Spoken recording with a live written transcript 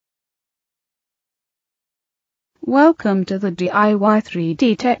Welcome to the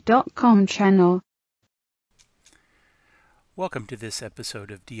DIY3DTech.com channel. Welcome to this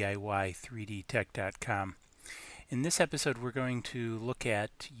episode of DIY3DTech.com. In this episode we're going to look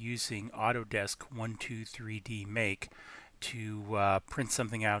at using Autodesk 123D Make to print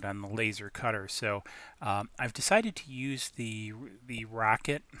something out on the laser cutter. So I've decided to use the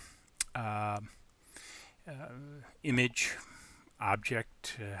rocket image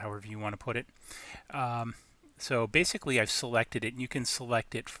object, however you want to put it. So basically I've selected it, and you can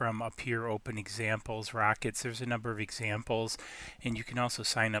select it from up here, open examples, rockets. There's a number of examples, and you can also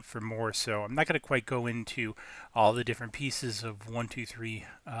sign up for more. So I'm not going to quite go into all the different pieces of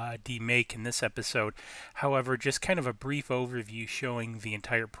 123D Make in this episode. However, just kind of a brief overview showing the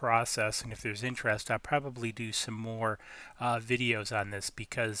entire process, and if there's interest, I'll probably do some more videos on this,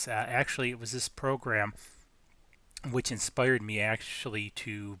 because actually it was this program which inspired me actually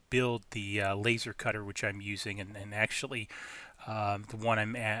to build the laser cutter which I'm using, and actually the one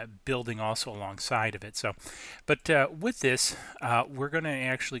I'm building also alongside of it. So, but with this, we're going to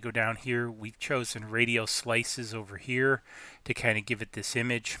actually go down here. We've chosen radial slices over here to kind of give it this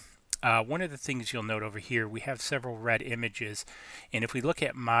image. One of the things you'll note over here, we have several red images, and if we look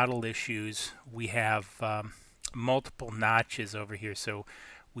at model issues, we have multiple notches over here. So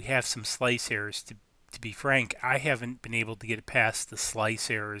we have some slice errors. To be frank, I haven't been able to get it past the slice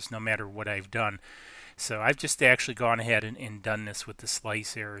errors no matter what I've done. So I've just actually gone ahead and done this with the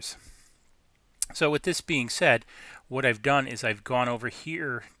slice errors. So with this being said, what I've done is I've gone over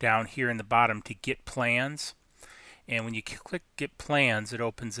here, down here in the bottom, to get plans. And when you click get plans, it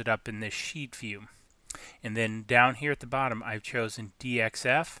opens it up in this sheet view. And then down here at the bottom, I've chosen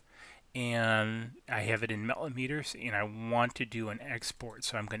DXF. And I have it in millimeters, and I want to do an export.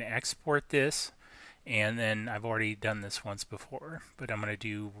 So I'm going to export this. And then I've already done this once before, but I'm going to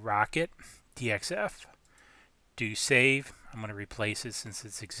do rocket, DXF, do save. I'm going to replace it since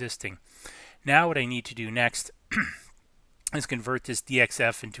it's existing. Now what I need to do next is convert this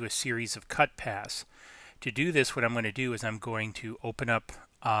DXF into a series of cut paths. To do this, what I'm going to do is I'm going to open up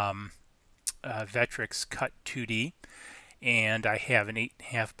Vectrix Cut 2D, and I have an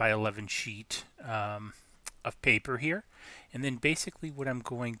 8.5 by 11 sheet of paper here. And then basically what I'm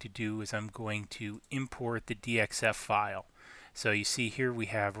going to do is I'm going to import the DXF file. So you see here we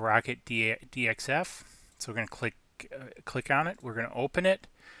have rocket DXF. So we're going to click on it. We're going to open it,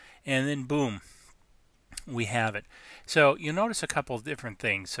 and then boom, we have it. So you'll notice a couple of different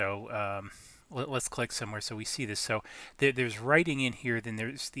things. So let's click somewhere so we see this. So there's writing in here, then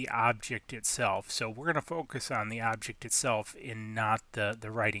there's the object itself. So we're going to focus on the object itself and not the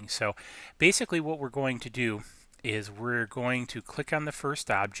writing. So basically what we're going to do is we're going to click on the first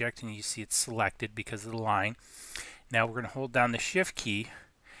object, and you see it's selected because of the line. Now we're going to hold down the shift key,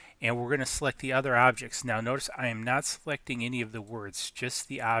 and we're going to select the other objects. Now notice I am not selecting any of the words, just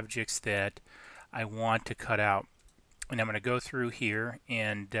the objects that I want to cut out. And I'm going to go through here,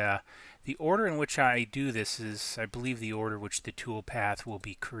 and the order in which I do this is, I believe, the order which the toolpath will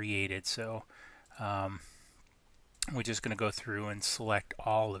be created. So we're just going to go through and select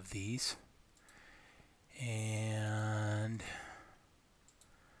all of these. And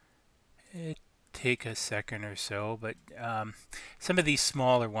it take a second or so, but some of these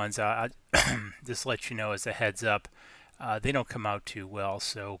smaller ones, I'll just let you know as a heads up, they don't come out too well,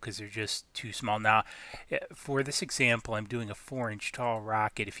 so because they're just too small. Now for this example, I'm doing a 4-inch tall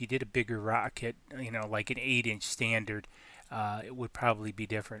rocket. If you did a bigger rocket, you know, like an 8-inch standard, it would probably be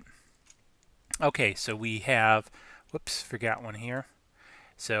different. Okay, so we have, whoops, forgot one here.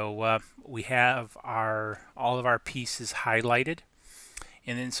 So we have all of our pieces highlighted,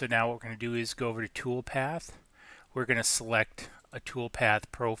 and then so now what we're going to do is go over to Toolpath. We're going to select a Toolpath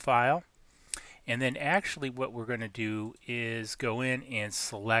profile, and then actually what we're going to do is go in and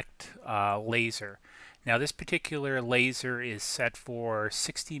select laser. Now this particular laser is set for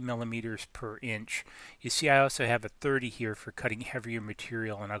 60 millimeters per inch. You see I also have a 30 here for cutting heavier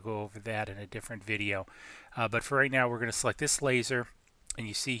material, and I'll go over that in a different video. But for right now we're going to select this laser. And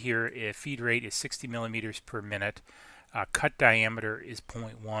you see here, feed rate is 60 millimeters per minute. Cut diameter is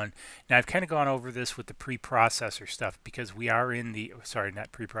 0.1. Now I've kind of gone over this with the pre-processor stuff because we are in the, sorry,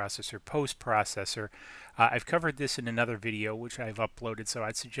 not pre-processor, post-processor. I've covered this in another video which I've uploaded, so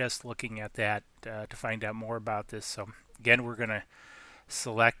I'd suggest looking at that to find out more about this. So again, we're going to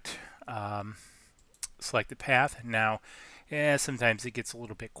select the path. Now sometimes it gets a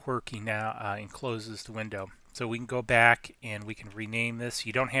little bit quirky now and closes the window. So we can go back and we can rename this.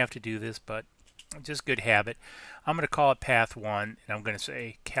 You don't have to do this, but just good habit. I'm going to call it path 1, and I'm going to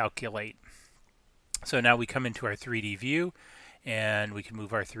say calculate. So now we come into our 3D view, and we can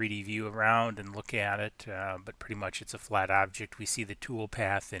move our 3D view around and look at it, but pretty much it's a flat object. We see the tool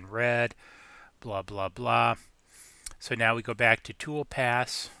path in red, blah blah blah. So now we go back to tool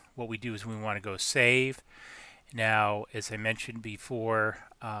paths. What we do is we want to go save. Now, as I mentioned before,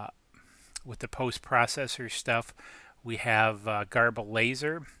 with the post-processor stuff, we have Garble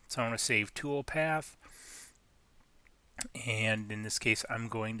Laser. So I want to save tool path, and in this case I'm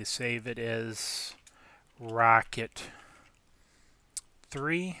going to save it as Rocket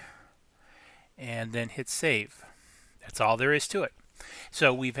 3 and then hit save. That's all there is to it.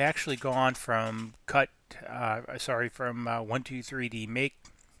 So we've actually gone from 123D Make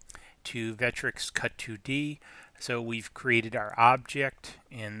to Vectrix Cut 2D. So we've created our object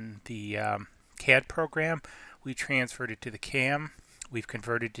in the CAD program. We transferred it to the CAM. We've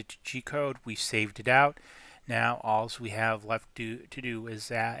converted it to G-code. We've saved it out. Now all we have left to do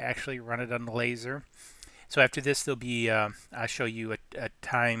is actually run it on the laser. So after this, there'll be I'll show you a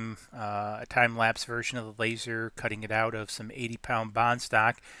time-lapse version of the laser, cutting it out of some 80-pound bond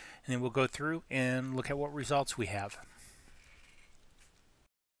stock, and then we'll go through and look at what results we have.